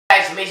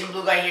Guys, Amazing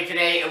Blue Guy here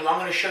today, and I'm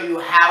going to show you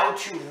how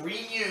to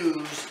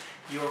reuse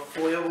your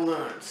foil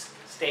balloons.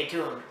 Stay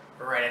tuned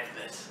right after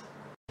this.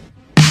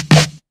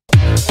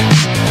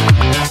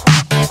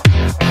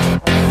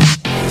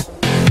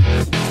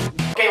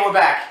 Okay, we're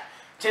back.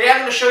 Today I'm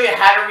going to show you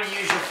how to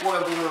reuse your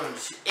foil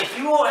balloons. If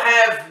you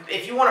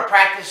want to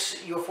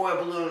practice your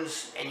foil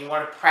balloons and you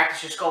want to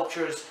practice your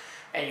sculptures,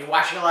 and you're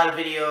watching a lot of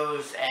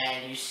videos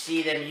and you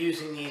see them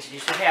using these and you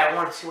say, hey, I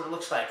want to see what it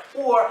looks like.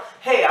 Or,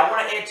 hey, I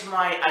want to add to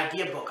my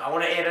idea book. I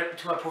want to add it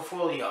to my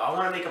portfolio. I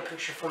want to make a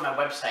picture for my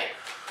website.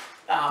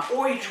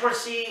 Or you just want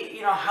to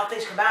see, how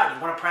things come out.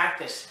 You want to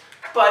practice.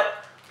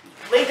 But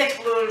latex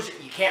balloons,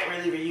 you can't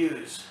really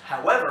reuse.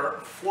 However,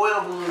 foil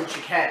balloons,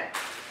 you can.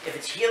 If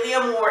it's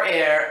helium or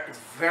air, it's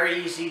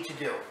very easy to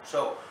do.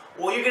 So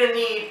all you're going to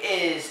need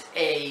is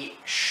a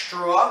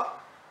straw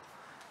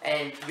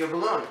and your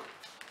balloon.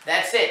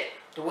 That's it.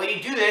 The way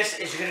you do this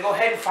is you're going to go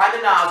ahead and find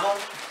the nozzle.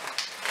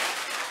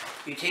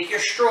 You take your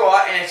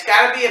straw, and it's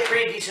got to be a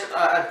pretty decent,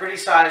 pretty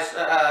size,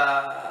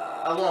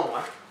 a long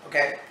one,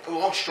 okay? A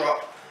long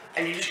straw.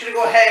 And you're just going to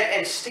go ahead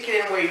and stick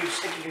it in where you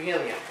stick your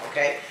helium,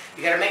 okay?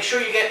 You got to make sure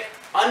you get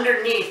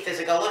underneath. There's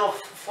like a little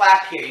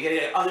flap here. You got to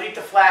get underneath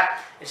the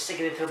flap and stick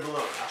it into the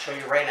balloon. I'll show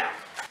you right now.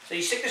 So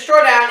you stick the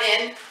straw down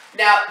in.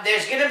 Now,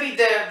 there's going to be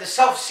the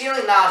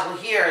self-sealing nozzle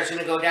here is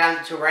going to go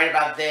down to right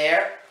about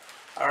there,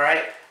 all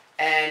right?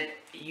 And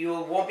you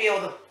won't be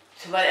able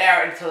to let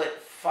air until it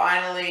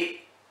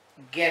finally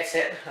gets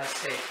it. Let's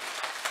see.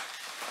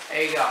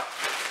 There you go.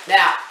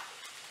 Now,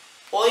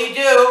 all you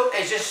do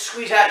is just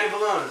squeeze out your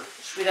balloon.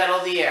 Squeeze out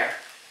all the air.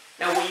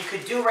 Now, what you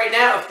could do right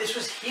now, if this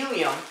was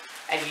helium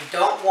and you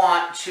don't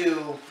want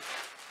to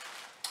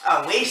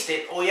waste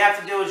it, all you have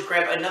to do is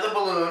grab another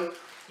balloon.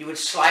 You would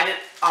slide it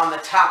on the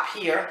top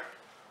here,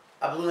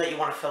 a balloon that you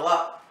want to fill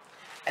up,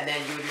 and then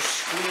you would just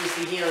squeeze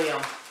the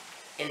helium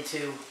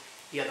into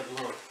the other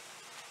balloon.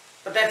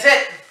 But that's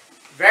it.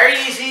 Very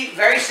easy,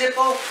 very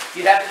simple.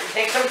 You'd have to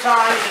take some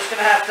time. You're just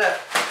going to have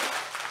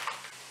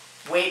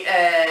to wait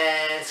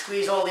and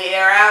squeeze all the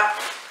air out.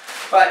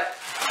 But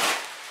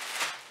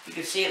you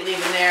can see it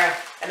leaving there.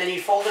 And then you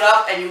fold it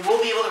up and you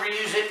will be able to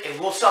reuse it. It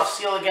will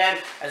self-seal again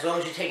as long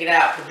as you take it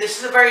out. But this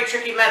is a very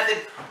tricky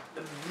method,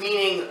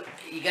 meaning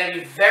you got to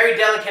be very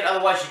delicate,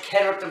 otherwise you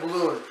can rip the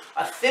balloon.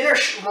 A thinner,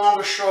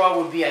 longer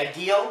straw would be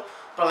ideal.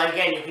 But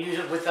again, you can use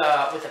it with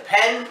a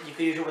pen, you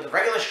can use it with a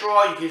regular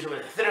straw, you can use it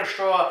with a thinner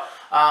straw.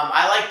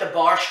 I like the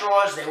bar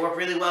straws, they work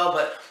really well,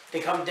 but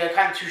they're kind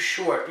of too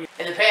short.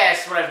 In the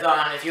past, what I've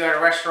done, if you're at a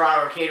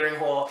restaurant or a catering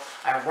hall,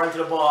 I would run to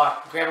the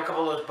bar, grab a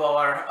couple of those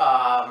bar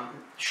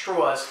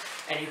straws,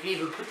 and you can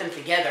even put them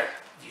together.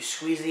 You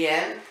squeeze the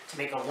end to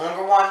make a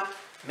longer one,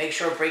 make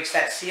sure it breaks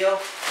that seal,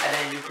 and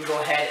then you can go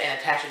ahead and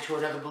attach it to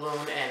another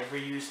balloon and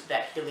reuse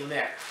that helium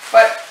there.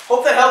 But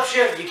hope that helps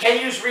you. You can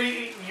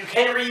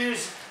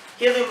reuse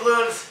helium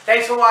balloons.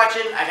 Thanks for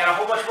watching. I got a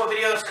whole bunch more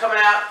videos coming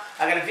out.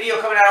 I got a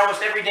video coming out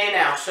almost every day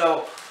now.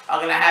 So I'm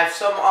going to have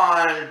some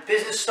on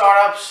business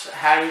startups,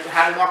 how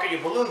to market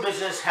your balloon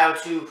business, how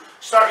to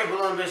start your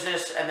balloon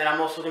business, and then I'm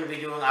also going to be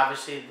doing,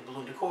 obviously, the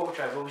balloon decor, which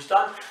I've always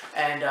done.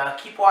 And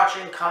keep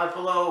watching. Comment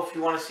below if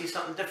you want to see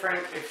something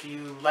different, if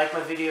you like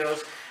my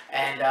videos.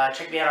 And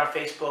check me out on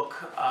Facebook.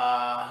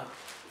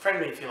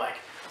 Friend me if you like.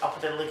 I'll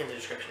put the link in the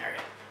description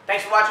area.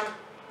 Thanks for watching.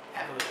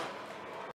 Have a good one.